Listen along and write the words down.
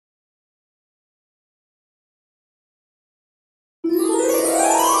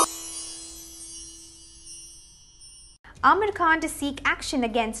Aamir Khan to seek action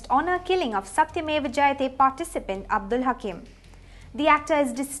against honor killing of Satyamev Jayate participant Abdul Hakim. The actor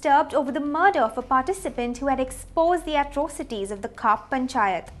is disturbed over the murder of a participant who had exposed the atrocities of the Khap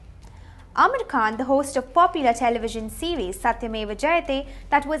panchayat. Aamir Khan, the host of popular television series Satyamev Jayate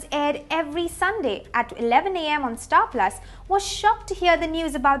that was aired every Sunday at 11 a.m. on Star Plus, was shocked to hear the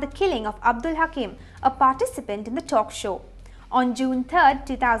news about the killing of Abdul Hakim, a participant in the talk show. On June 3,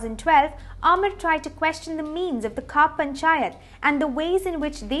 2012, Aamir tried to question the means of the Khap panchayat and the ways in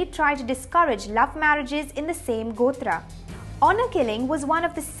which they try to discourage love marriages in the same gotra. Honor killing was one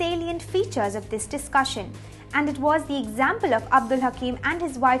of the salient features of this discussion, and it was the example of Abdul Hakim and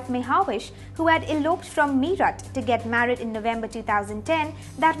his wife Mehawish, who had eloped from Meerut to get married in November 2010,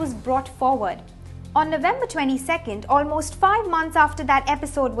 that was brought forward. On November 22nd, almost 5 months after that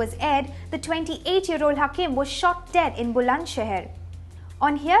episode was aired, the 28-year-old Hakim was shot dead in Bulandshahr.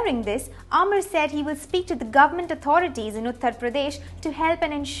 On hearing this, Aamir said he will speak to the government authorities in Uttar Pradesh to help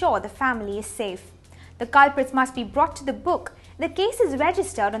and ensure the family is safe. The culprits must be brought to the book. The case is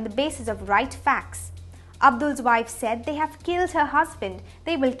registered on the basis of right facts. Abdul's wife said they have killed her husband.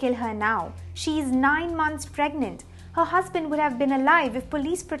 They will kill her now. She is 9 months pregnant. Her husband would have been alive if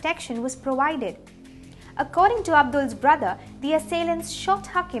police protection was provided. According to Abdul's brother, the assailants shot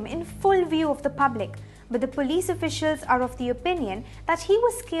Hakim in full view of the public, but the police officials are of the opinion that he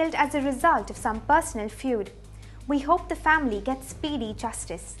was killed as a result of some personal feud. We hope the family gets speedy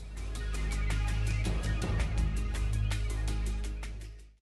justice.